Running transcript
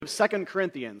2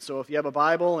 Corinthians. So if you have a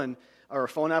Bible or a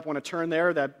phone app, want to turn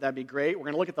there, that'd be great. We're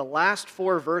going to look at the last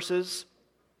 4 verses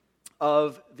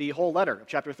of the whole letter, of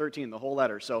chapter 13, the whole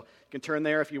letter. So you can turn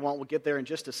there if you want. We'll get there in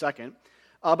just a second.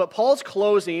 But Paul's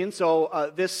closing,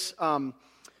 so this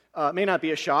may not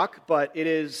be a shock, but it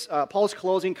is Paul's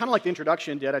closing, kind of like the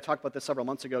introduction did. I talked about this several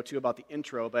months ago, too, about the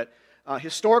intro. But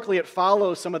historically, it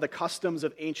follows some of the customs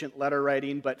of ancient letter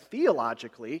writing, but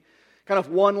theologically, kind of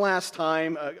one last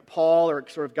time, Paul, or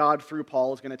sort of God through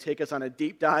Paul, is going to take us on a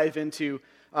deep dive into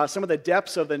some of the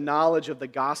depths of the knowledge of the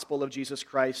gospel of Jesus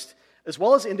Christ, as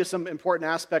well as into some important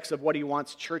aspects of what he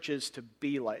wants churches to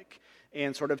be like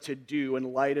and sort of to do in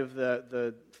light of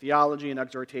the theology and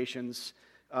exhortations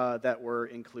that were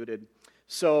included.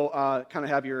 So kind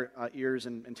of have your ears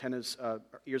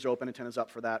open, antennas up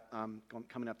for that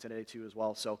coming up today too as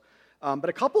well. So. But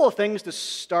a couple of things to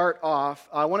start off.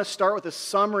 I want to start with a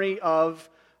summary of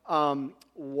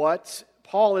what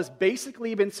Paul has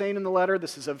basically been saying in the letter.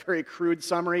 This is a very crude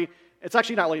summary. It's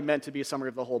actually not really meant to be a summary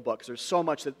of the whole book, because there's so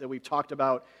much that we've talked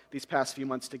about these past few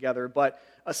months together. But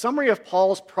a summary of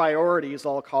Paul's priorities,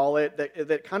 I'll call it,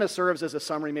 that kind of serves as a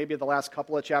summary maybe of the last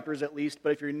couple of chapters at least.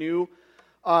 But if you're new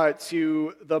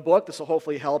to the book, this will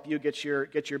hopefully help you get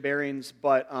your bearings,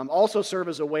 but also serve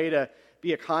as a way to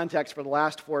be a context for the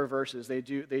last 4 verses. They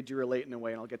do relate in a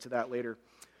way, and I'll get to that later.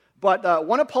 But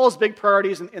one of Paul's big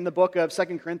priorities in the book of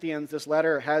 2 Corinthians, this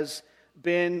letter, has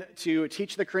been to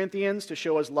teach the Corinthians, to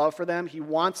show his love for them. He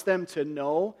wants them to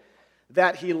know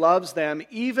that he loves them,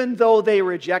 even though they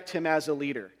reject him as a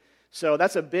leader. So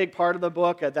that's a big part of the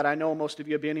book that I know most of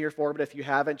you have been here for, but if you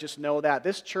haven't, just know that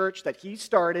this church that he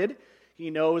started, he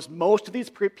knows most of these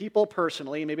people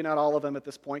personally, maybe not all of them at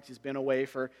this point, he's been away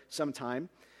for some time.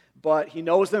 But he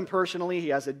knows them personally. He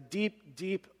has a deep,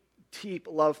 deep, deep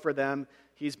love for them.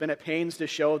 He's been at pains to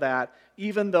show that,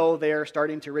 even though they're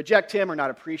starting to reject him or not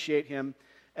appreciate him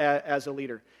as a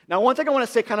leader. Now, one thing I want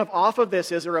to say kind of off of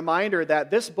this is a reminder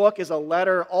that this book is a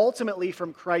letter ultimately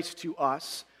from Christ to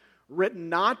us, written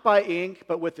not by ink,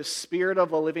 but with the Spirit of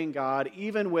the living God,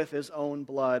 even with his own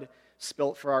blood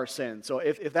spilt for our sins. So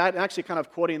if that, actually kind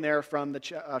of quoting there from the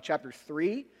chapter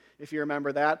 3, if you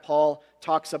remember that, Paul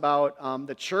talks about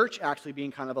the church actually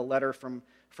being kind of a letter from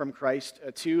Christ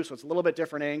too, so it's a little bit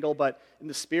different angle, but in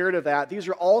the spirit of that, these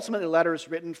are ultimately letters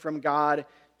written from God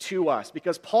to us,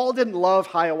 because Paul didn't love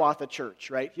Hiawatha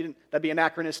Church, right? That'd be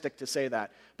anachronistic to say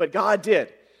that, but God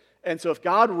did. And so if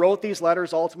God wrote these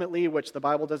letters ultimately, which the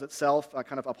Bible does itself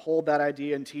kind of uphold that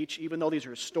idea and teach, even though these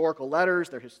are historical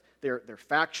letters, they're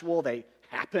factual, they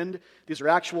happened. These are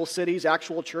actual cities,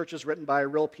 actual churches written by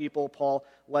real people, Paul,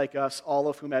 like us, all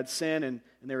of whom had sin and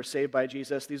they were saved by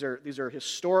Jesus. These are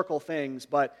historical things,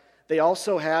 but they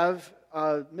also have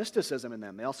mysticism in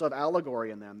them. They also have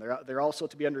allegory in them. They're also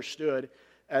to be understood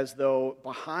as though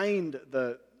behind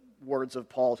the words of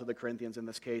Paul to the Corinthians in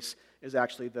this case is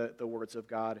actually the words of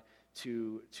God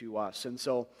to us. And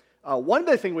so one of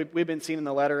the things we've been seeing in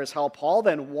the letter is how Paul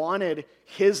then wanted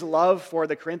his love for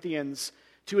the Corinthians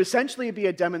to essentially be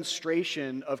a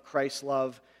demonstration of Christ's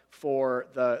love for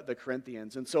the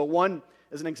Corinthians. And so one,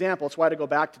 as an example, it's why to go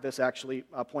back to this actually,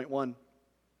 point 1,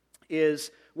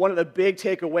 is one of the big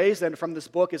takeaways then from this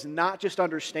book is not just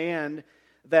understand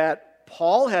that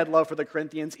Paul had love for the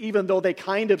Corinthians, even though they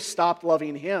kind of stopped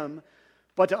loving him,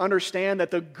 but to understand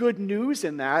that the good news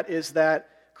in that is that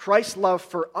Christ's love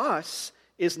for us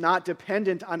is not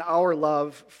dependent on our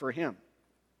love for him.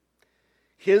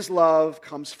 His love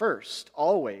comes first,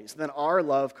 always. Then our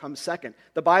love comes second.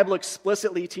 The Bible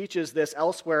explicitly teaches this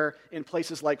elsewhere in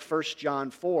places like 1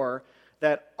 John 4,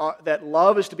 that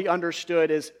love is to be understood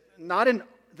as not in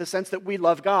the sense that we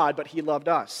love God, but he loved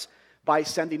us by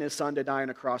sending his son to die on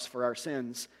a cross for our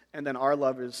sins. And then our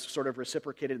love is sort of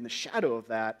reciprocated in the shadow of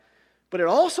that. But it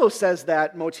also says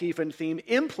that motif and theme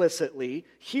implicitly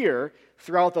here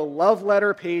throughout the love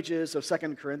letter pages of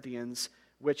 2 Corinthians,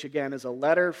 which again is a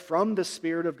letter from the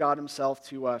Spirit of God himself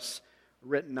to us,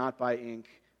 written not by ink,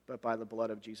 but by the blood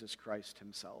of Jesus Christ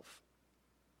himself.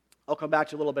 I'll come back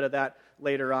to a little bit of that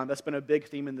later on. That's been a big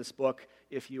theme in this book,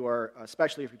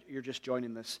 especially if you're just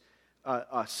joining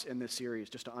us in this series,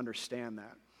 just to understand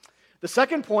that. The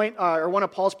second point, or one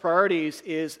of Paul's priorities,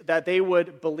 is that they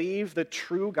would believe the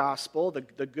true gospel,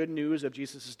 the good news of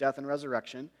Jesus' death and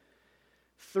resurrection.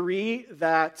 3,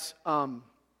 that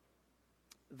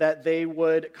they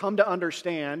would come to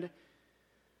understand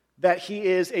that he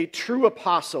is a true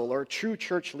apostle or true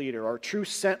church leader or true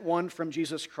sent one from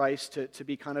Jesus Christ to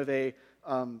be kind of a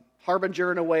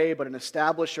harbinger in a way, but an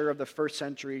establisher of the first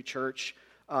century church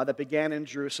that began in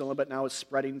Jerusalem, but now is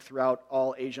spreading throughout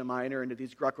all Asia Minor into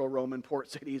these Greco-Roman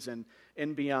port cities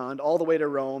and beyond, all the way to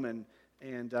Rome and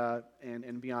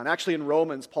and beyond. Actually, in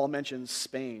Romans, Paul mentions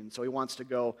Spain, so he wants to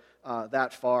go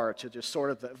that far to just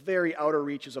sort of the very outer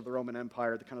reaches of the Roman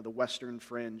Empire, the kind of the western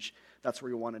fringe. That's where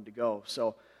he wanted to go.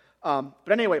 So,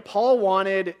 but anyway, Paul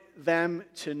wanted them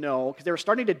to know, because they were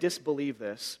starting to disbelieve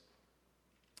this,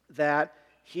 that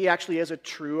he actually is a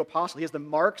true apostle. He has the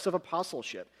marks of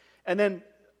apostleship. And then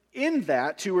in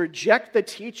that, to reject the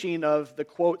teaching of the,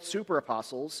 quote, super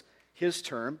apostles, his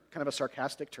term, kind of a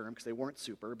sarcastic term because they weren't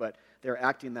super, but they're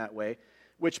acting that way,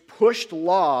 which pushed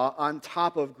law on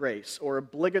top of grace, or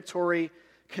obligatory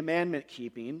commandment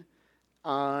keeping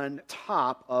on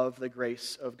top of the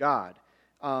grace of God.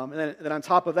 And then on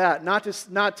top of that, not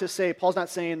to say, Paul's not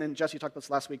saying, and Jesse talked about this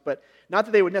last week, but not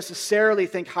that they would necessarily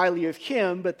think highly of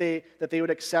him, but that they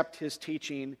would accept his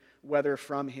teaching, whether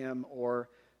from him or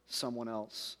someone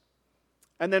else.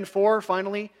 And then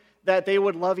finally, that they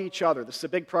would love each other. This is a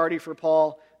big priority for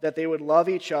Paul, that they would love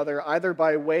each other either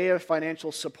by way of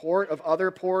financial support of other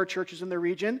poorer churches in the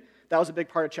region. That was a big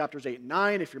part of chapters 8 and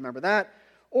 9, if you remember that.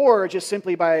 Or just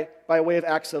simply by way of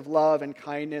acts of love and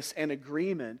kindness and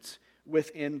agreement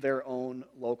within their own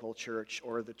local church,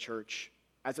 or the church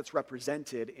as it's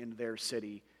represented in their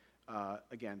city.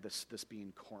 Again, this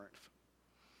being Corinth.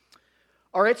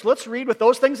 All right, so let's read with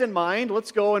those things in mind.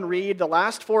 Let's go and read the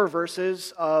last 4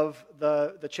 verses of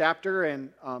the chapter and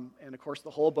of course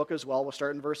the whole book as well. We'll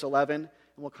start in verse 11, and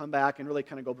we'll come back and really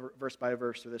kind of go verse by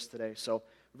verse through this today. So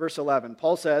verse 11,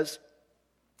 Paul says,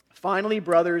 "Finally,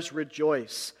 brothers,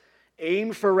 rejoice.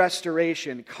 Aim for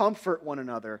restoration. Comfort one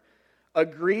another.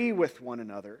 Agree with one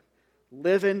another.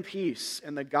 Live in peace,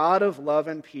 and the God of love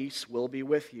and peace will be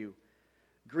with you.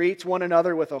 Greet one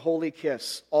another with a holy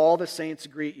kiss. All the saints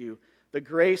greet you. The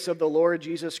grace of the Lord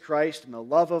Jesus Christ and the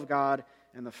love of God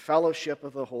and the fellowship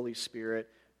of the Holy Spirit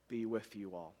be with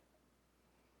you all."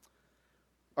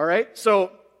 All right, so I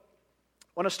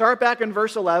want to start back in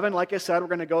verse 11. Like I said, we're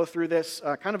going to go through this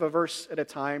kind of a verse at a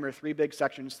time, or 3 big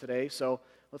sections today. So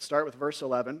let's start with verse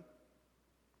 11.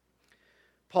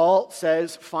 Paul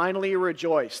says, "Finally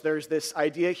rejoice." There's this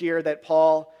idea here that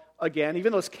Paul, again,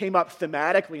 even though this came up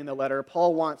thematically in the letter,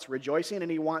 Paul wants rejoicing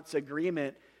and he wants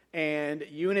agreement and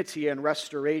unity and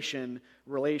restoration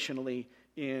relationally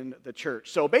in the church.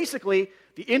 So basically,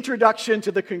 the introduction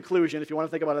to the conclusion, if you want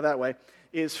to think about it that way,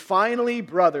 is finally,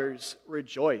 brothers,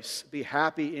 rejoice. Be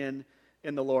happy in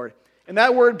the Lord. And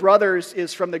that word brothers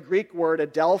is from the Greek word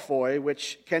adelphoi,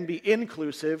 which can be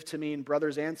inclusive to mean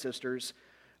brothers and sisters,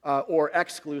 or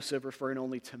exclusive, referring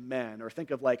only to men. Or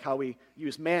think of like how we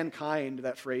use mankind,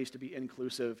 that phrase, to be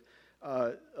inclusive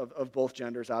of both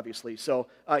genders, obviously. So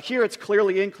here it's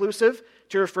clearly inclusive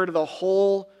to refer to the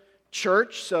whole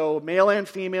church, so male and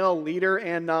female, leader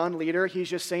and non-leader. He's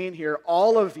just saying here,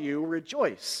 all of you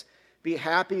rejoice. Be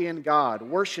happy in God.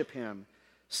 Worship Him.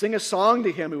 Sing a song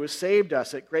to Him who has saved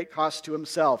us at great cost to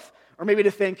Himself. Or maybe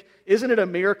to think, isn't it a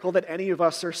miracle that any of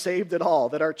us are saved at all?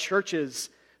 That our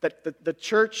churches, that the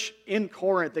church in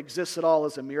Corinth exists at all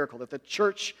is a miracle. That the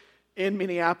church in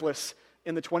Minneapolis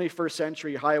in the 21st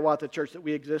century, Hiawatha Church, that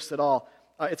we exist at all,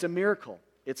 it's a miracle.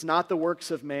 It's not the works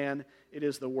of man, it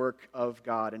is the work of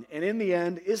God. And in the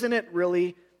end, isn't it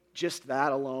really just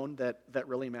that alone that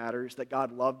really matters? That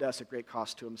God loved us at great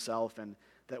cost to Himself and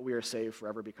that we are saved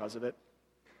forever because of it?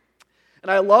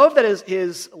 And I love that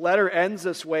his letter ends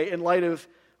this way in light of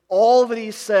all that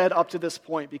he's said up to this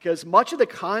point, because much of the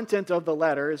content of the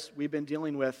letter, as we've been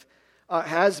dealing with,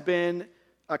 has been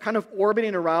kind of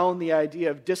orbiting around the idea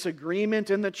of disagreement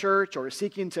in the church, or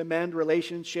seeking to mend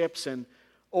relationships, and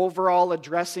overall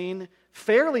addressing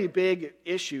fairly big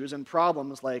issues and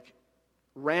problems like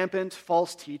rampant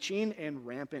false teaching and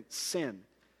rampant sin.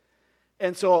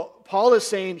 And so Paul is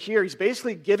saying here, he's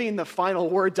basically giving the final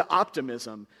word to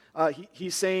optimism.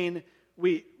 He's saying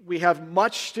we have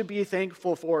much to be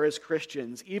thankful for as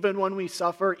Christians, even when we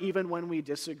suffer, even when we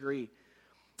disagree.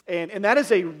 And that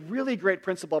is a really great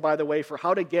principle, by the way, for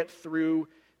how to get through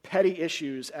petty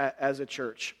issues as a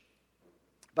church.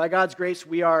 By God's grace,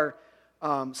 we are,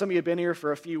 some of you have been here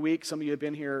for a few weeks, some of you have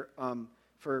been here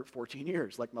for 14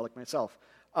 years, like myself.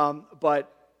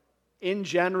 But in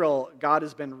general, God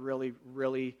has been really,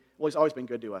 really, well, He's always been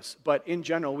good to us. But in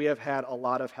general, we have had a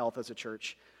lot of health as a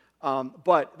church.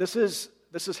 But this is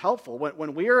helpful.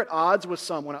 When we are at odds with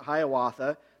someone at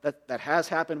Hiawatha, that has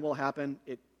happened, will happen,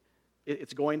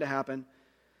 it's going to happen.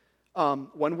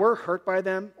 When we're hurt by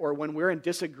them, or when we're in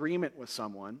disagreement with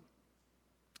someone,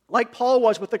 like Paul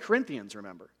was with the Corinthians,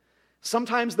 remember,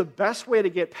 sometimes the best way to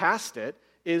get past it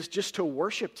is just to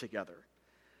worship together,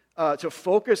 to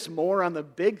focus more on the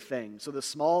big things so the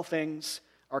small things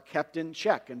are kept in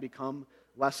check and become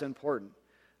less important.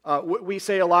 We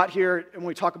say a lot here when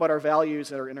we talk about our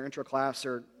values in our intro class,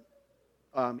 or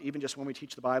even just when we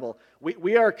teach the Bible.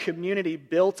 We are a community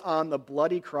built on the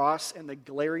bloody cross and the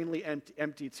glaringly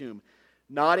empty tomb.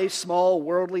 Not a small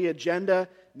worldly agenda,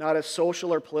 not a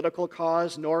social or political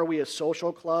cause, nor are we a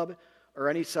social club or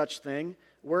any such thing.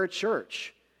 We're a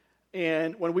church.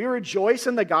 And when we rejoice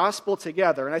in the gospel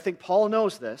together, and I think Paul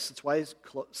knows this, that's why he's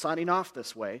signing off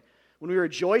this way. When we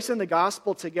rejoice in the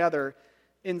gospel together,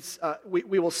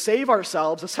 we will save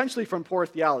ourselves essentially from poor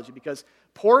theology, because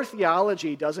poor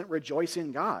theology doesn't rejoice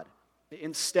in God.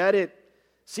 Instead, it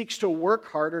seeks to work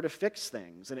harder to fix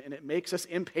things, and it makes us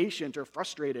impatient or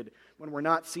frustrated when we're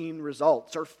not seeing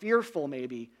results, or fearful,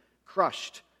 maybe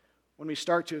crushed, when we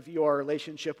start to view our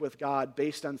relationship with God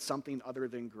based on something other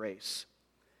than grace.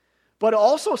 But it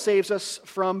also saves us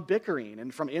from bickering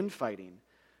and from infighting.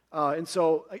 And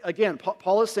so, again,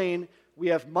 Paul is saying we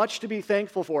have much to be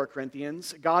thankful for,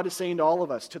 Corinthians. God is saying to all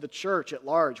of us, to the church at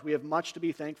large, we have much to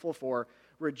be thankful for.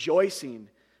 Rejoicing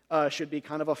should be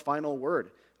kind of a final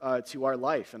word to our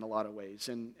life in a lot of ways.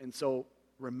 And so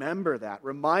remember that.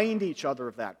 Remind each other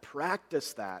of that.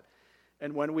 Practice that.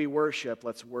 And when we worship,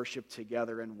 let's worship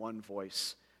together in one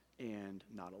voice and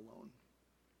not alone.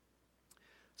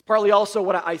 It's partly also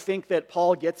what I think that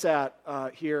Paul gets at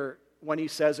here when he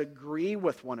says agree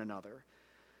with one another.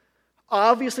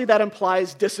 Obviously, that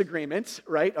implies disagreement,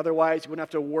 right? Otherwise, you wouldn't have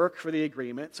to work for the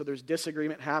agreement. So there's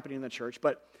disagreement happening in the church.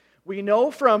 But we know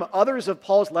from others of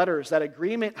Paul's letters that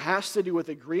agreement has to do with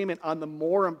agreement on the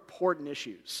more important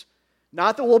issues.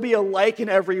 Not that we'll be alike in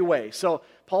every way. So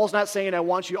Paul's not saying, I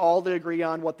want you all to agree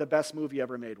on what the best movie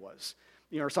ever made was,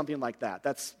 or something like that.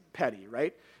 That's petty,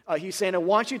 right? He's saying, I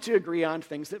want you to agree on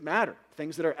things that matter,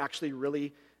 things that are actually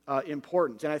really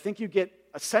important. And I think you get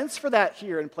a sense for that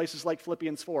here in places like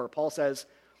Philippians 4. Paul says,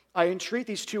 I entreat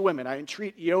these two women, I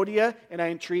entreat Euodia and I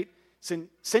entreat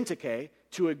Syntyche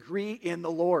to agree in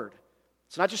the Lord.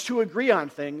 It's not just to agree on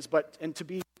things, and to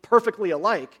be perfectly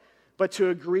alike, but to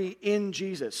agree in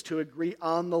Jesus, to agree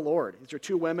on the Lord. These are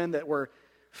two women that were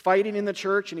fighting in the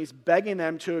church, and he's begging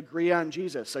them to agree on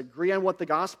Jesus, agree on what the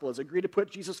gospel is, agree to put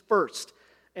Jesus first,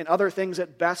 and other things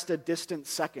at best a distant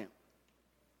second.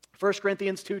 1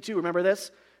 Corinthians 2:2, remember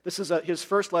this? This is his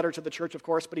first letter to the church, of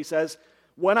course, but he says,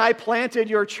 when I planted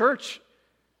your church,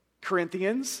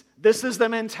 Corinthians, this is the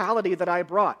mentality that I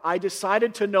brought. I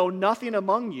decided to know nothing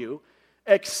among you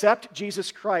except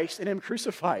Jesus Christ and Him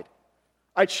crucified.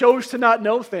 I chose to not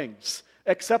know things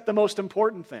except the most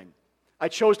important thing. I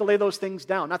chose to lay those things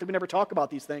down. Not that we never talk about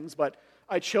these things, but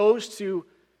I chose to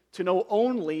know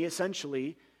only,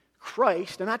 essentially,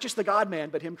 Christ, and not just the God-man,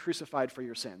 but Him crucified for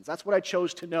your sins. That's what I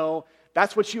chose to know.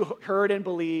 That's what you heard and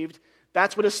believed.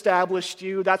 That's what established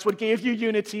you. That's what gave you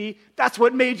unity. That's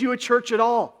what made you a church at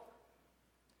all.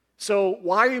 So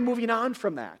why are you moving on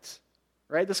from that?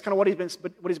 Right? This is kind of what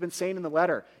he's been saying in the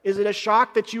letter. Is it a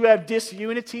shock that you have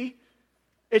disunity?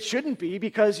 It shouldn't be,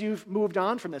 because you've moved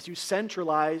on from this. You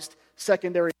centralized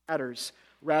secondary matters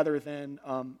rather than,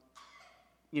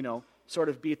 sort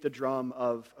of beat the drum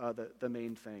of the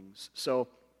main things. So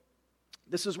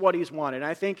this is what he's wanted. And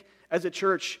I think as a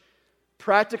church,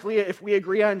 practically, if we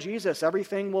agree on Jesus,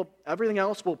 everything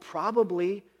else will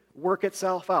probably work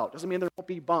itself out. Doesn't mean there won't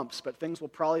be bumps, but things will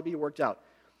probably be worked out.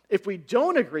 If we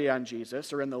don't agree on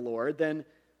Jesus or in the Lord, then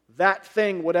that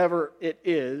thing, whatever it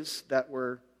is that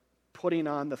we're putting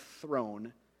on the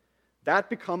throne, that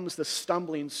becomes the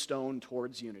stumbling stone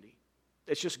towards unity.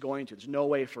 It's just going to. There's no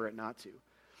way for it not to.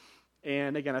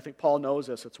 And again, I think Paul knows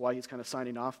this. That's why he's kind of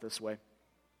signing off this way.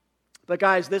 But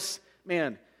guys,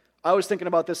 I was thinking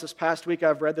about this past week.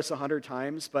 I've read this 100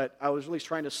 times, but I was really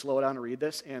trying to slow down and read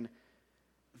this. And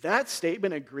that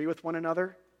statement, agree with one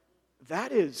another,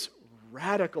 that is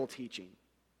radical teaching,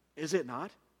 is it not?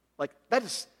 Like,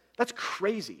 that's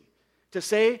crazy. To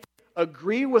say,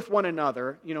 agree with one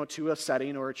another, to a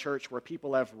setting or a church where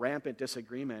people have rampant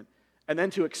disagreement, and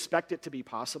then to expect it to be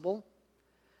possible.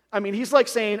 I mean, he's like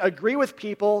saying, agree with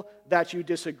people that you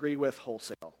disagree with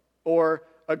wholesale, or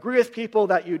agree with people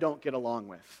that you don't get along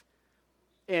with.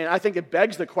 And I think it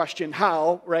begs the question,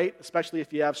 how, right? Especially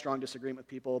if you have strong disagreement with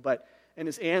people. And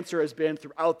his answer has been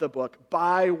throughout the book,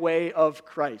 by way of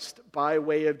Christ, by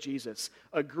way of Jesus.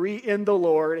 Agree in the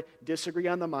Lord, disagree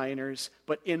on the minors,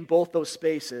 but in both those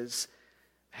spaces,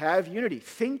 have unity.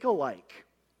 Think alike.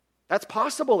 That's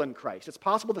possible in Christ. It's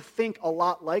possible to think a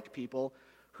lot like people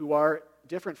who are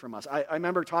different from us. I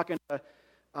remember talking to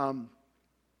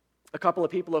a couple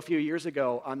of people a few years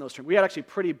ago on those terms. We had actually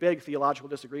pretty big theological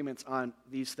disagreements on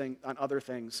these things, on other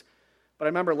things. But I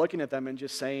remember looking at them and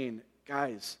just saying,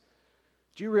 guys,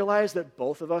 do you realize that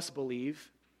both of us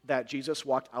believe that Jesus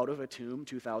walked out of a tomb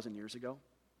 2,000 years ago?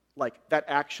 like that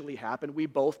actually happened. We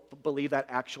both believe that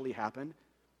actually happened.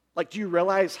 Like, do you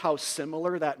realize how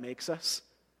similar that makes us?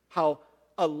 How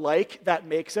alike that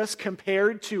makes us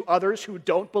compared to others who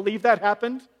don't believe that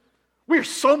happened? We're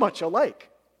so much alike.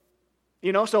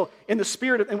 So in the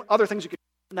spirit of, and other things you can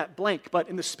in that blank, but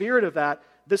in the spirit of that,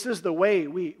 this is the way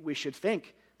we should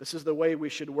think. This is the way we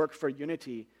should work for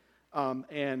unity.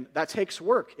 And that takes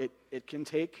work. It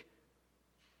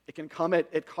can come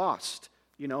at cost,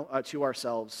 to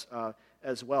ourselves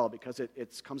as well, because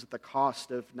it comes at the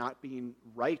cost of not being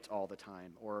right all the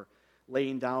time or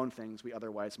laying down things we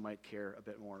otherwise might care a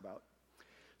bit more about.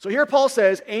 So here Paul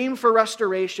says, aim for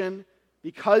restoration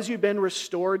because you've been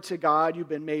restored to God, you've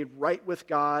been made right with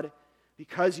God,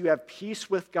 because you have peace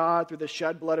with God through the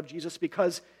shed blood of Jesus,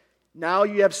 because now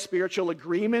you have spiritual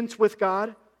agreement with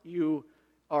God, you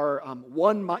are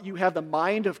you have the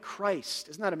mind of Christ.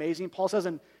 Isn't that amazing? Paul says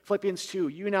in Philippians 2,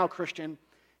 you now, Christian,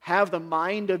 have the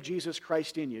mind of Jesus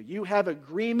Christ in you. You have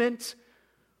agreement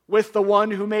with the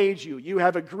one who made you. You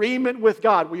have agreement with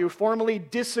God where you formerly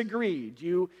disagreed.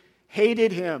 You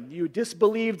hated him. You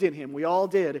disbelieved in him. We all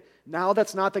did. Now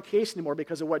that's not the case anymore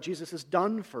because of what Jesus has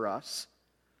done for us.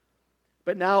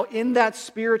 But now in that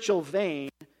spiritual vein,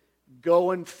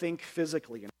 go and think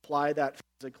physically and apply that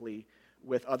physically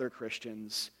with other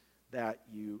Christians that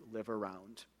you live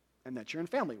around and that you're in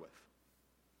family with.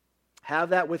 Have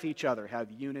that with each other.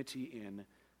 Have unity in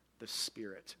the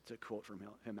Spirit, to quote from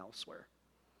him elsewhere.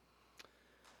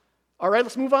 All right,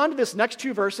 let's move on to this next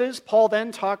two verses. Paul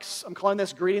then talks, I'm calling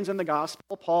this greetings in the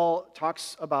gospel. Paul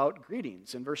talks about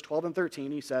greetings. In verse 12 and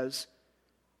 13, he says,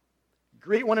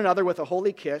 greet one another with a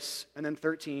holy kiss. And then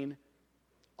 13,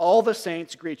 all the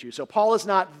saints greet you. So Paul is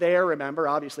not there, remember.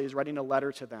 Obviously, he's writing a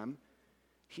letter to them.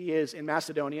 He is in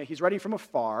Macedonia. He's writing from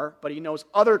afar, but he knows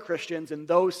other Christians in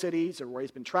those cities or where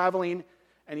he's been traveling.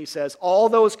 And he says, all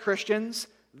those Christians,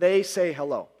 they say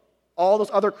hello. All those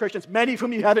other Christians, many of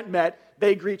whom you haven't met,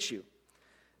 they greet you.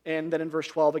 And then in verse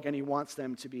 12, again, he wants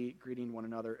them to be greeting one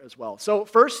another as well. So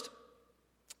first,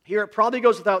 here it probably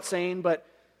goes without saying, but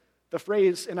the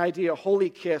phrase, an idea, holy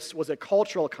kiss, was a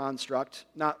cultural construct,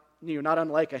 not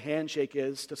unlike a handshake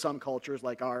is to some cultures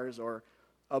like ours, or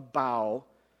a bow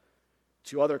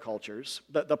to other cultures.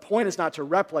 The point is not to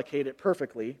replicate it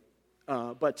perfectly,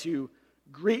 but to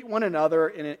greet one another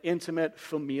in an intimate,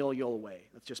 familial way.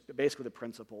 That's just basically the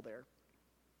principle there.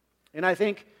 And I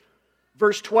think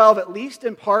verse 12, at least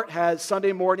in part, has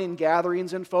Sunday morning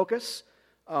gatherings in focus.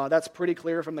 That's pretty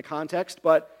clear from the context,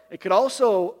 but it could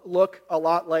also look a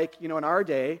lot like, in our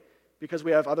day, because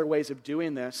we have other ways of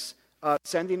doing this,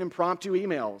 sending impromptu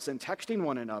emails and texting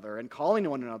one another and calling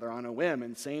one another on a whim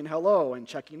and saying hello and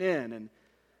checking in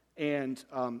and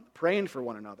praying for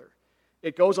one another.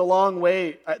 It goes a long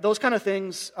way. Those kind of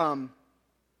things,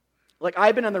 like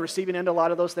I've been on the receiving end of a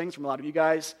lot of those things from a lot of you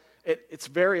guys. It's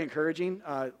very encouraging.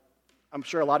 I'm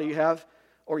sure a lot of you have,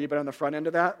 or you've been on the front end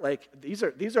of that. Like these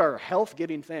are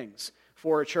health-giving things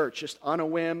for a church, just on a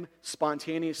whim,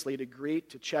 spontaneously to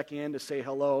greet, to check in, to say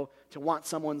hello, to want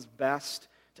someone's best,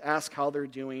 to ask how they're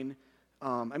doing.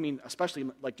 Especially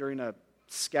like during a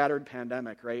scattered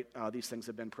pandemic, right? These things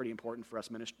have been pretty important for us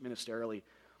ministerially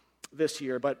this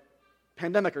year. But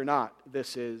pandemic or not,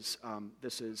 this is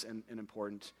an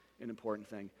important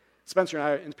thing. Spencer and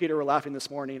I and Peter were laughing this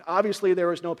morning. Obviously, there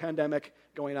was no pandemic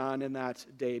going on in that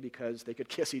day because they could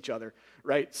kiss each other,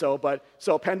 right? So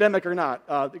pandemic or not,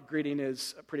 the greeting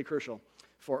is pretty crucial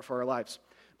for our lives.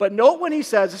 But note when he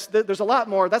says, there's a lot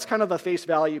more, that's kind of the face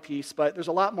value piece, but there's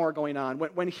a lot more going on.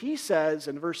 When he says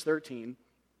in verse 13,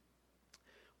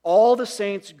 all the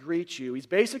saints greet you, he's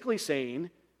basically saying,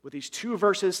 with these two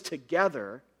verses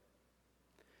together,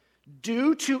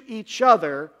 do to each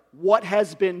other what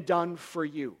has been done for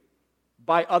you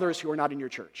by others who are not in your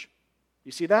church.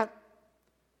 You see that?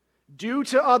 Do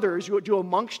to others, do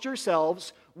amongst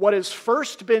yourselves what has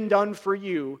first been done for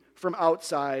you from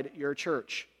outside your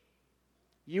church.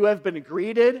 You have been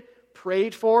greeted,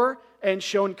 prayed for, and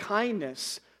shown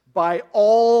kindness by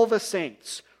all the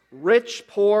saints, rich,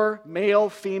 poor, male,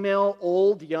 female,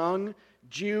 old, young,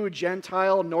 Jew,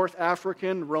 Gentile, North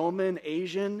African, Roman,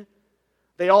 Asian.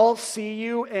 They all see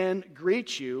you and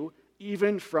greet you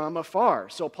even from afar.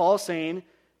 So Paul's saying,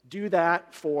 do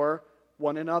that for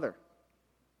one another.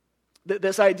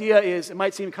 This idea is, it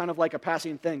might seem kind of like a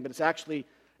passing thing, but it's actually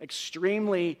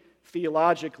extremely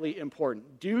theologically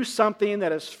important. Do something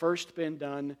that has first been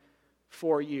done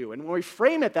for you. And when we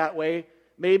frame it that way,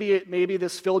 maybe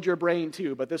this filled your brain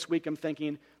too, but this week I'm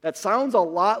thinking, that sounds a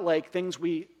lot like things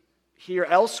we hear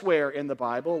elsewhere in the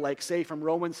Bible, like say from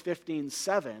Romans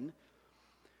 15:7,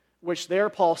 which there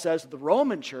Paul says to the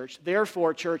Roman church,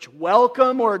 therefore, church,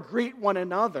 welcome or greet one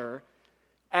another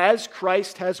as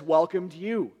Christ has welcomed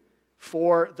you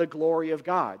for the glory of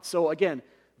God. So again,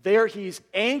 there he's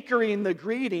anchoring the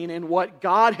greeting in what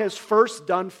God has first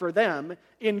done for them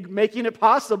in making it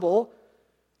possible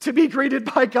to be greeted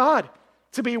by God,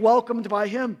 to be welcomed by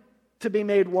him, to be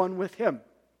made one with him.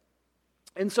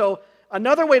 And so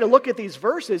another way to look at these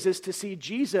verses is to see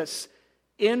Jesus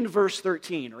in verse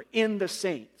 13, or in the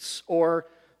saints, or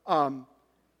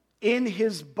in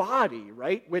his body,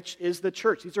 right, which is the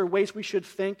church. These are ways we should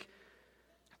think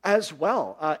as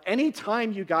well.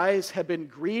 Anytime you guys have been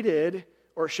greeted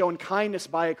or shown kindness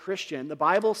by a Christian, the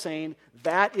Bible's saying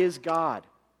that is God.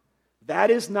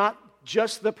 That is not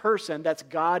just the person, that's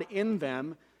God in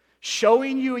them,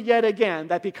 showing you yet again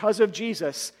that because of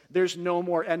Jesus, there's no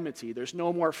more enmity, there's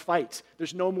no more fight,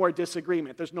 there's no more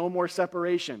disagreement, there's no more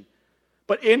separation.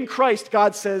 But in Christ,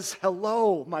 God says,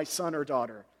 hello, my son or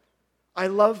daughter. I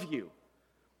love you.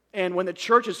 And when the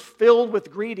church is filled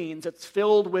with greetings, it's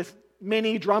filled with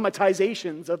many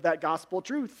dramatizations of that gospel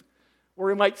truth, where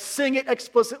we might sing it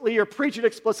explicitly or preach it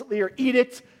explicitly or eat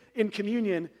it in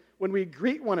communion. When we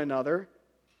greet one another,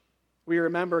 we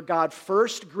remember God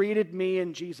first greeted me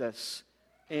in Jesus,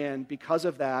 and because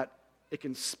of that, it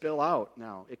can spill out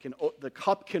now. The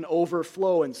cup can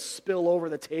overflow and spill over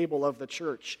the table of the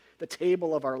church, the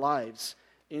table of our lives,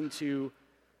 into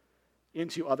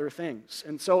other things.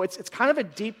 And so it's kind of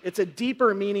a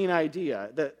deeper meaning idea.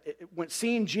 When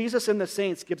seeing Jesus in the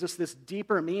saints gives us this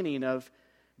deeper meaning of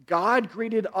God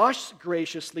greeted us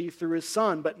graciously through his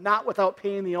Son, but not without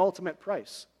paying the ultimate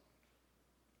price.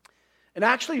 And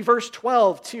actually, verse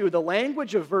 12, too, the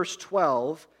language of verse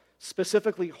 12,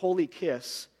 specifically holy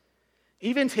kiss,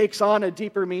 even takes on a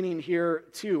deeper meaning here,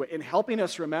 too, in helping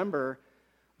us remember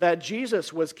that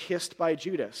Jesus was kissed by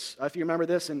Judas. If you remember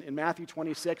this in Matthew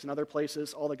 26 and other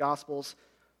places, all the Gospels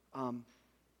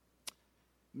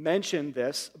mention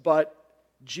this, but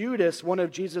Judas, one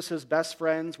of Jesus' best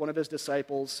friends, one of his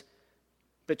disciples,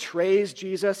 betrays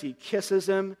Jesus. He kisses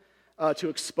him to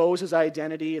expose his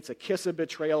identity. It's a kiss of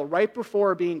betrayal right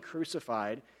before being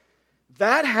crucified.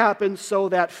 That happened so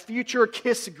that future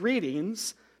kiss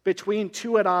greetings between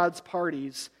two at odds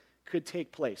parties could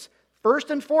take place. First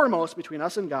and foremost, between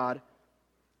us and God,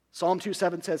 Psalm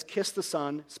 2:7 says, kiss the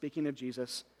Son, speaking of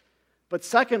Jesus. But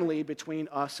secondly, between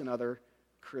us and other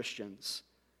Christians.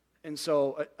 And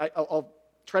so I'll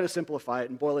try to simplify it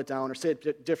and boil it down or say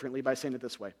it differently by saying it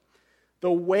this way.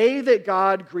 The way that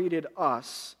God greeted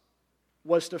us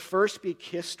was to first be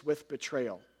kissed with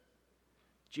betrayal.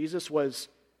 Jesus was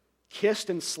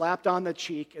kissed and slapped on the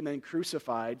cheek and then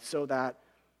crucified so that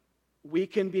we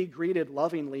can be greeted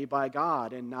lovingly by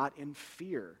God and not in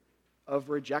fear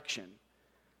of rejection.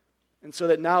 And so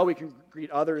that now we can greet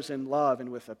others in love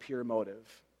and with a pure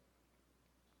motive.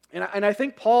 And I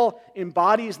think Paul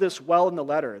embodies this well in the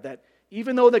letter, that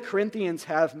even though the Corinthians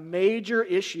have major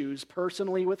issues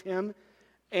personally with him,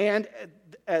 and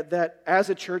that as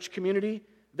a church community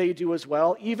they do as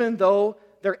well, even though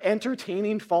they're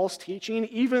entertaining false teaching,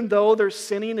 even though they're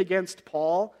sinning against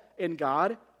Paul and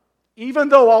God, even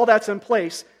though all that's in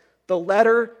place, the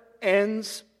letter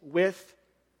ends with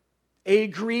a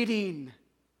greeting.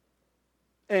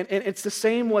 And it's the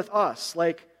same with us.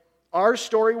 Like, our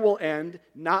story will end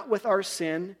not with our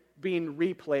sin being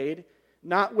replayed,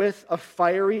 not with a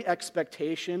fiery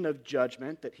expectation of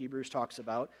judgment that Hebrews talks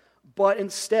about, but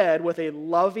instead with a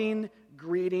loving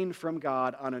greeting from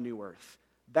God on a new earth.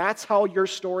 That's how your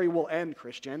story will end,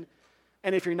 Christian.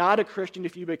 And if you're not a Christian,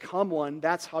 if you become one,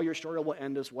 that's how your story will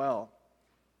end as well.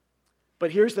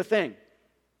 But here's the thing.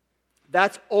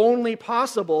 That's only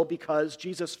possible because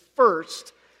Jesus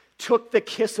first took the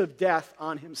kiss of death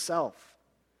on himself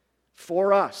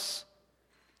for us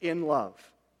in love.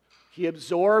 He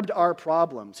absorbed our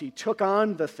problems. He took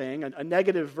on the thing, a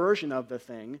negative version of the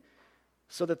thing,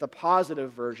 so that the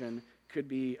positive version could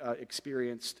be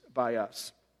experienced by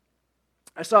us.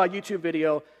 I saw a YouTube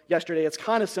video yesterday. It's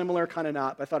kind of similar, kind of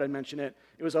not, but I thought I'd mention it.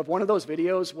 It was of one of those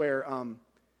videos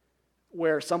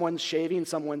where someone's shaving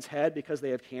someone's head because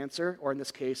they have cancer, or in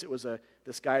this case, it was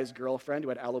this guy's girlfriend who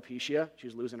had alopecia. She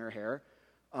was losing her hair.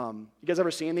 You guys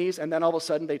ever seen these? And then all of a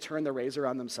sudden, they turn the razor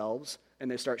on themselves,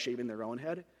 and they start shaving their own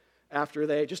head after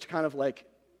they, just to kind of like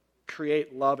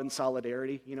create love and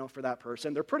solidarity, for that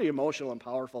person. They're pretty emotional and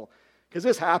powerful, because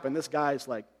this happened. This guy's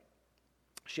like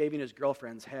shaving his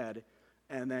girlfriend's head,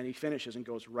 and then he finishes and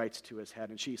goes right to his head,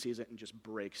 and she sees it and just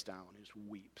breaks down, and just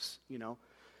weeps,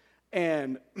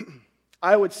 And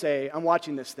I would say, I'm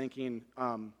watching this thinking,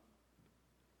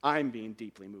 I'm being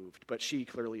deeply moved, but she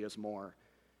clearly is more.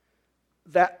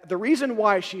 that the reason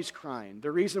why she's crying,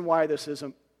 the reason why this is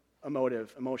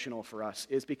emotional for us,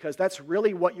 is because that's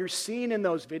really what you're seeing in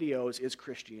those videos is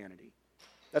Christianity.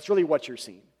 That's really what you're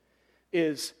seeing,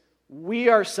 is we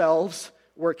ourselves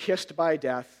were kissed by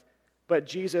death, but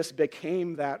Jesus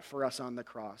became that for us on the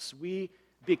cross. We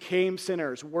became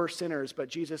sinners, we're sinners, but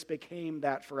Jesus became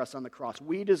that for us on the cross.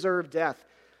 We deserve death,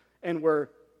 and we're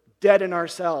dead in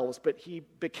ourselves, but he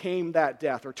became that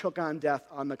death or took on death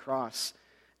on the cross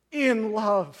in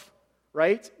love,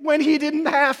 right? When he didn't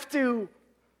have to.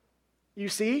 You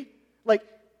see? Like,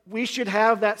 we should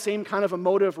have that same kind of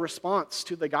emotive response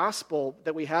to the gospel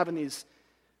that we have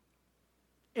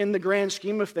in the grand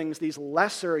scheme of things, these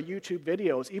lesser YouTube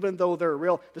videos, even though they're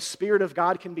real, the Spirit of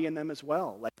God can be in them as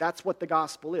well. Like, that's what the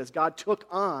gospel is. God took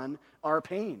on our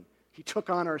pain. He took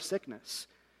on our sickness.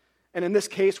 And in this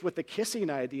case, with the kissing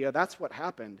idea, that's what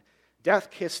happened. Death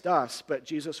kissed us, but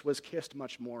Jesus was kissed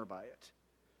much more by it.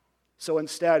 So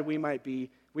instead, we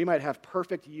might have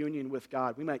perfect union with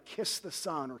God. We might kiss the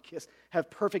Son or have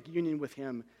perfect union with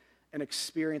him and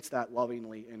experience that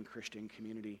lovingly in Christian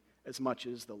community as much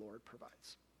as the Lord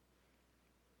provides.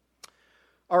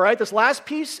 All right, this last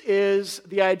piece is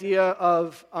the idea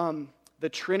of the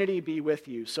Trinity be with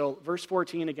you. So verse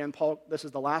 14, again, Paul, this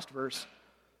is the last verse.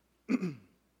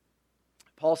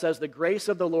 Paul says, the grace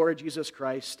of the Lord Jesus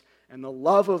Christ and the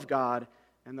love of God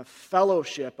and the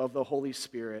fellowship of the Holy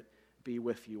Spirit be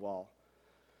with you all.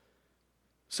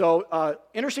 So,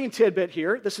 interesting tidbit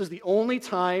here. This is the only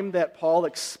time that Paul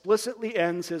explicitly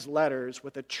ends his letters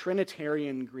with a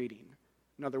Trinitarian greeting.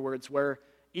 In other words, where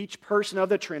each person of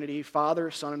the Trinity,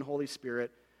 Father, Son, and Holy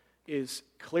Spirit, is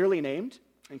clearly named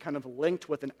and kind of linked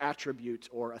with an attribute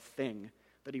or a thing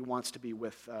that he wants to be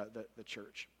with the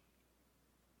church.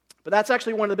 But that's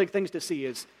actually one of the big things to see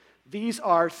is these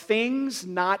are things,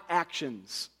 not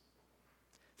actions.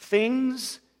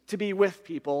 Things to be with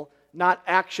people, not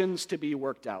actions to be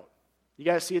worked out. You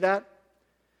guys see that?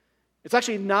 It's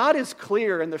actually not as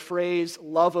clear in the phrase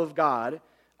love of God,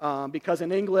 because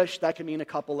in English that can mean a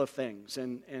couple of things.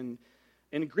 And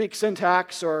in Greek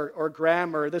syntax or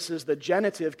grammar, this is the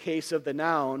genitive case of the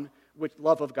noun, which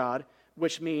love of God,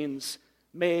 which means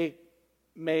may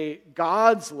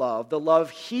God's love, the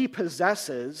love he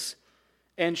possesses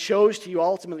and shows to you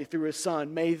ultimately through his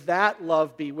Son, may that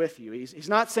love be with you. He's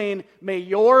not saying, may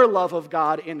your love of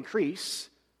God increase,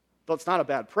 though it's not a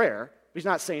bad prayer. He's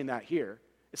not saying that here.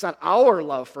 It's not our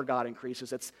love for God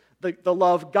increases. It's the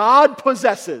love God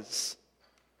possesses,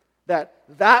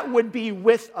 that would be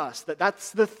with us.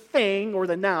 That's the thing or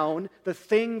the noun, the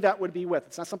thing that would be with.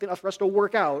 It's not something for us to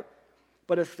work out,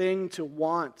 but a thing to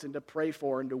want and to pray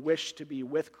for and to wish to be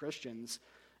with Christians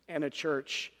and a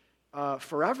church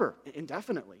forever,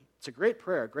 indefinitely. It's a great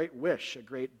prayer, a great wish, a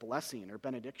great blessing or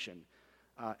benediction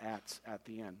at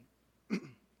the end.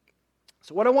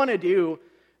 So what I want to do,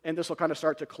 and this will kind of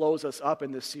start to close us up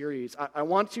in this series, I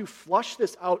want to flush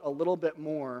this out a little bit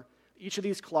more. Each of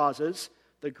these clauses,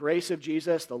 the grace of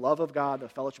Jesus, the love of God, the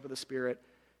fellowship of the Spirit,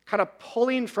 kind of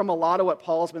pulling from a lot of what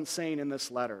Paul's been saying in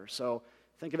this letter. So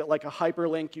think of it like a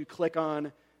hyperlink you click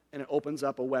on, and it opens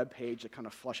up a web page that kind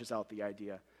of flushes out the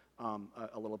idea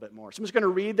a little bit more. So I'm just going to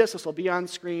read this. This will be on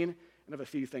screen, and I have a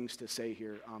few things to say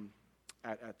here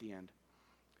at the end.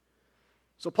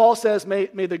 So Paul says, may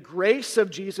the grace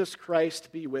of Jesus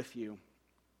Christ be with you.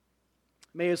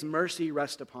 May his mercy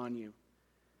rest upon you.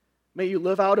 May you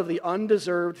live out of the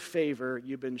undeserved favor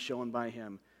you've been shown by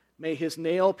him. May his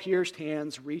nail-pierced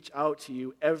hands reach out to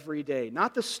you every day.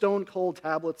 Not the stone-cold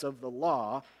tablets of the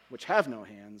law, which have no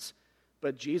hands,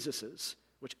 but Jesus's,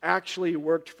 which actually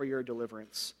worked for your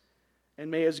deliverance. And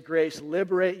may his grace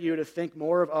liberate you to think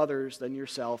more of others than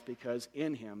yourself, because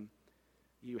in him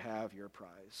you have your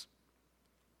prize.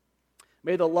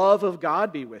 May the love of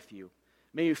God be with you.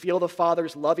 May you feel the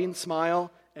Father's loving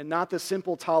smile and not the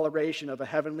simple toleration of a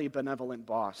heavenly benevolent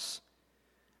boss.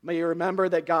 May you remember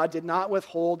that God did not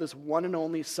withhold his one and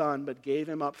only Son, but gave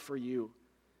him up for you.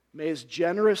 May his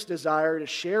generous desire to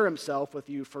share himself with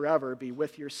you forever be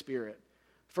with your spirit.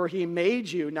 For he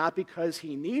made you not because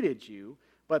he needed you,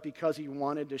 but because he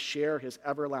wanted to share his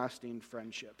everlasting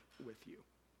friendship with you.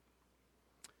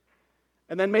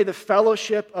 And then may the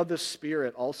fellowship of the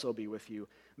Spirit also be with you.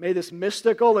 May this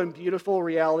mystical and beautiful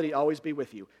reality always be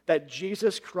with you, that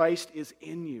Jesus Christ is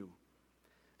in you,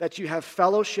 that you have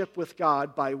fellowship with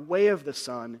God by way of the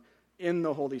Son in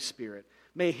the Holy Spirit.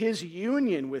 May his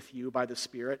union with you by the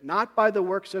Spirit, not by the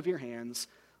works of your hands,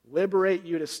 liberate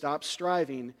you to stop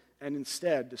striving and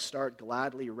instead to start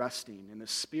gladly resting in the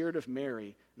spirit of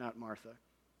Mary, not Martha.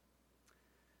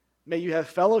 May you have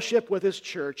fellowship with his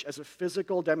church as a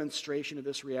physical demonstration of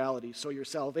this reality, so your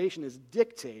salvation is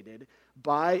dictated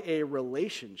by a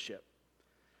relationship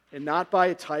and not by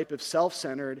a type of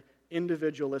self-centered,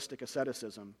 individualistic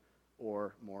asceticism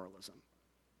or moralism.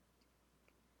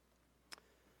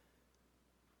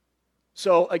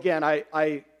 So again,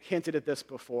 I hinted at this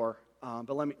before,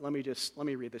 but let me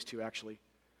read this to you actually.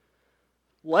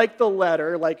 Like the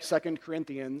letter, like 2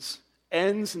 Corinthians,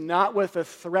 ends not with a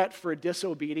threat for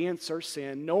disobedience or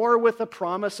sin, nor with a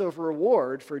promise of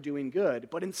reward for doing good,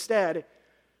 but instead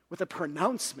with a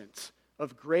pronouncement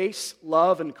of grace,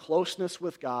 love, and closeness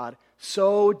with God,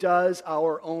 so does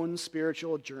our own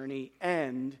spiritual journey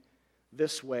end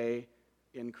this way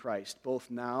in Christ, both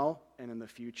now and in the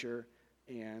future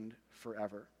and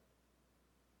forever.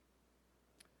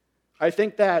 I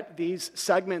think that these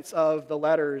segments of the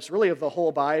letters, really of the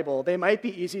whole Bible, they might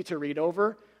be easy to read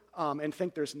over and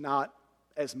think there's not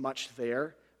as much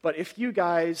there. But if you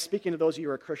guys, speaking to those of you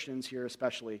who are Christians here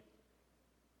especially,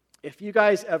 if you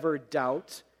guys ever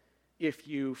doubt, if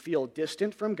you feel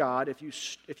distant from God, if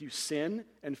you sin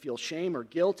and feel shame or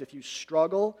guilt, if you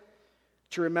struggle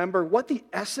to remember what the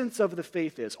essence of the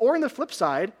faith is, or on the flip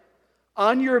side,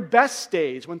 on your best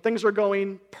days when things are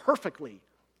going perfectly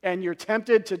and you're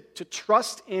tempted to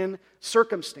trust in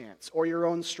circumstance or your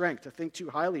own strength, to think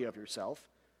too highly of yourself,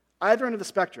 either end of the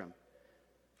spectrum,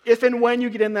 if and when you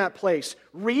get in that place,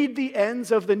 read the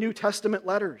ends of the New Testament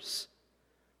letters,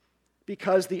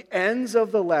 because the ends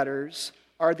of the letters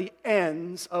are the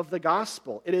ends of the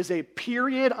gospel. It is a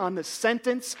period on the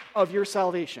sentence of your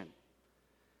salvation.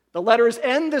 The letters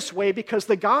end this way because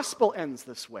the gospel ends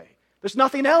this way. There's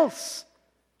nothing else.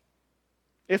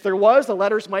 If there was, the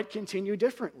letters might continue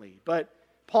differently. But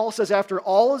Paul says after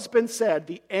all has been said,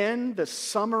 the end, the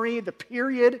summary, the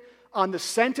period on the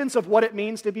sentence of what it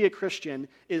means to be a Christian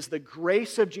is the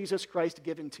grace of Jesus Christ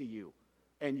given to you,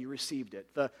 and you received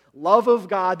it. The love of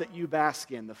God that you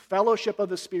bask in, the fellowship of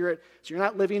the Spirit, so you're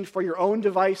not living for your own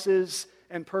devices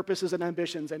and purposes and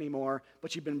ambitions anymore,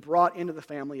 but you've been brought into the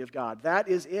family of God. That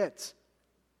is it.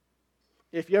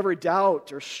 If you ever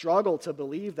doubt or struggle to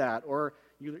believe that, or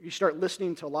you start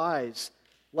listening to lies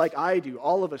like I do,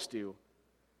 all of us do,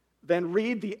 then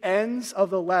read the ends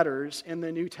of the letters in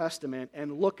the New Testament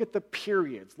and look at the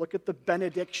periods, look at the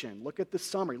benediction, look at the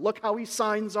summary, look how he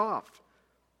signs off,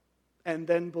 and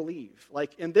then believe.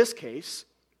 Like in this case,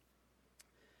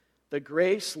 the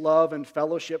grace, love, and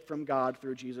fellowship from God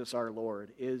through Jesus our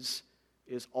Lord is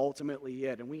ultimately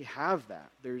it, and we have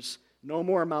that. There's no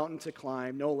more mountain to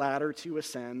climb, no ladder to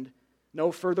ascend,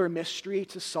 no further mystery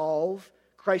to solve.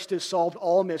 Christ has solved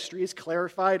all mysteries,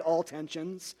 clarified all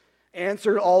tensions,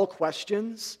 answered all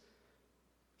questions.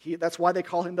 That's why they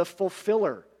call him the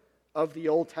fulfiller of the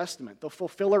Old Testament, the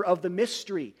fulfiller of the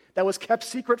mystery that was kept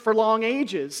secret for long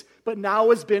ages, but now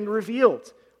has been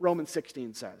revealed, Romans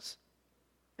 16 says.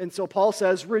 And so Paul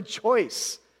says,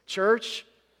 rejoice, church,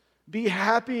 be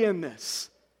happy in this.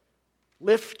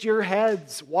 Lift your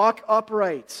heads, walk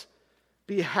upright.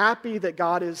 Be happy that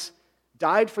God has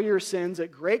died for your sins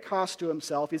at great cost to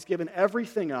himself. He's given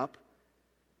everything up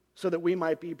so that we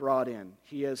might be brought in.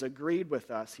 He has agreed with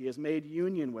us. He has made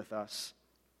union with us.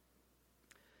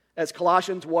 As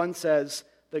Colossians 1 says,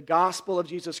 the gospel of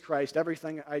Jesus Christ,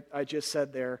 everything I just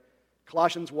said there,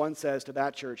 Colossians 1 says to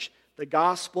that church, the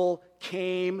gospel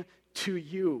came to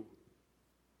you.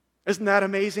 Isn't that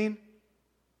amazing?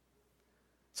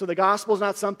 So the gospel is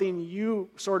not something you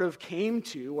sort of came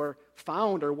to or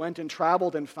found or went and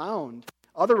traveled and found.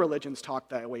 Other religions talk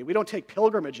that way. We don't take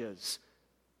pilgrimages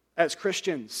as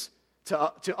Christians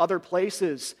to other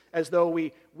places as though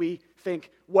we think,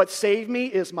 what saved me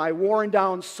is my worn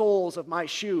down soles of my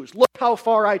shoes. Look how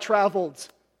far I traveled.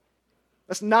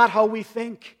 That's not how we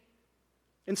think.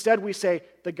 Instead, we say,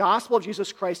 the gospel of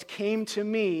Jesus Christ came to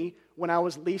me when I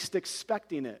was least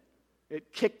expecting it.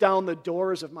 It kicked down the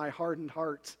doors of my hardened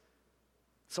heart.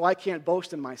 So I can't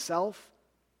boast in myself,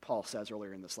 Paul says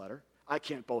earlier in this letter. I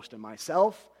can't boast in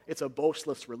myself. It's a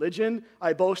boastless religion.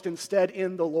 I boast instead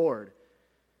in the Lord.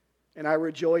 And I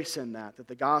rejoice in that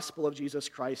the gospel of Jesus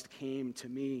Christ came to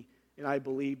me, and I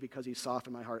believe because he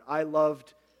softened my heart.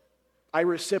 I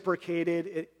reciprocated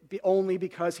it only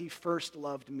because he first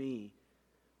loved me,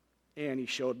 and he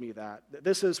showed me that.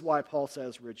 This is why Paul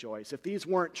says rejoice. If these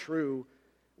weren't true,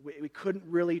 we couldn't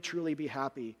really truly be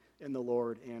happy in the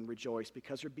Lord and rejoice,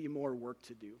 because there'd be more work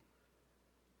to do.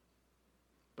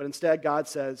 But instead,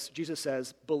 Jesus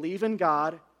says, believe in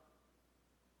God,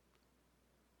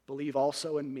 believe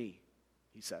also in me,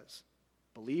 he says.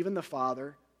 Believe in the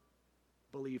Father,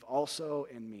 believe also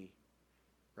in me.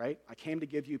 Right? I came to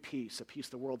give you peace, a peace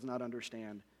the world does not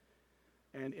understand.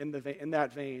 And in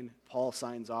that vein, Paul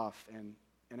signs off. And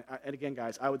again,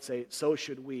 guys, I would say so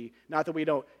should we. Not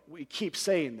that we keep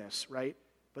saying this, right?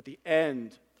 But the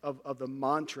end of the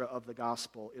mantra of the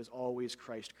gospel is always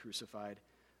Christ crucified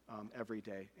every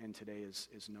day. And today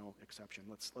is no exception.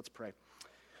 Let's pray.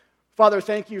 Father,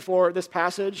 thank you for this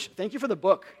passage. Thank you for the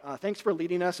book. Thanks for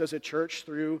leading us as a church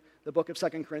through the book of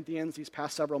 2 Corinthians these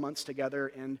past several months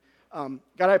together. And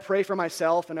God, I pray for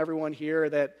myself and everyone here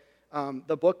that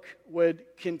the book would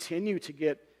continue to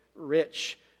get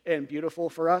rich and beautiful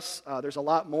for us. There's a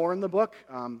lot more in the book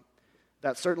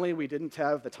that certainly we didn't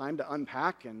have the time to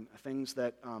unpack, and things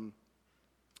that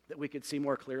we could see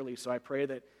more clearly. So I pray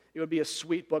that it would be a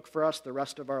sweet book for us the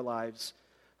rest of our lives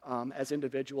as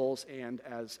individuals and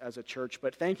as a church.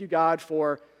 But thank you, God,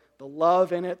 for the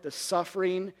love in it, the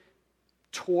suffering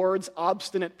towards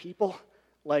obstinate people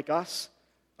like us.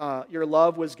 Your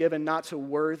love was given not to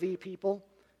worthy people,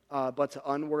 but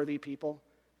to unworthy people.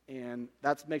 And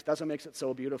that's what makes it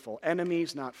so beautiful.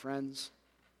 Enemies, not friends.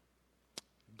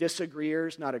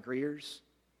 Disagreeers, not agreeers.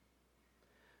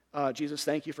 Jesus,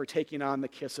 thank you for taking on the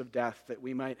kiss of death, that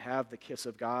we might have the kiss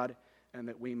of God, and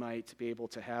that we might be able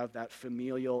to have that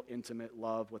familial, intimate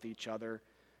love with each other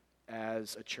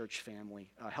as a church family.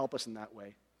 Help us in that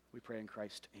way. We pray in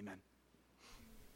Christ. Amen.